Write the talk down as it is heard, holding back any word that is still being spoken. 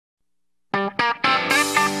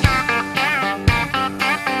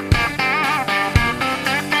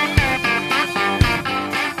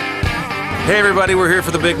Hey everybody, we're here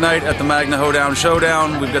for the big night at the Magna Hoedown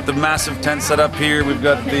Showdown. We've got the massive tent set up here. We've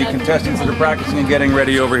got the contestants that are practicing and getting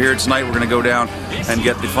ready over here. Tonight we're going to go down and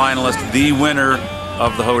get the finalist, the winner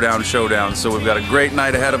of the Hoedown Showdown. So we've got a great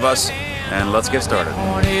night ahead of us, and let's get started.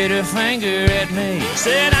 Pointed a finger at me,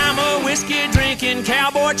 said I'm a whiskey drinking,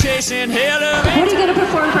 cowboy chasing hell of. What are you going to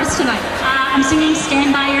perform for us tonight? I'm singing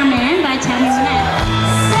Stand By Your Man by Tammy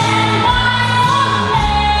Wynette.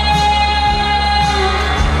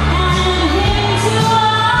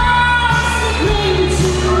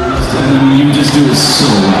 You just do it so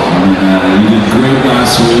well. You did great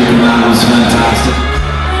last week, and that was fantastic.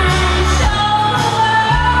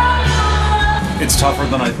 It's tougher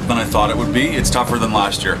than I thought it would be. It's tougher than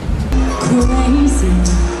last year. Crazy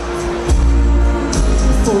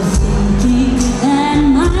for thinking that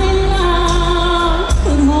my love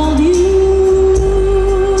could hold you.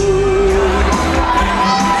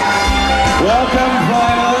 Welcome,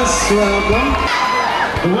 finalists. Welcome.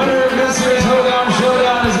 The winner of this year's Hoedown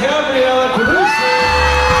Showdown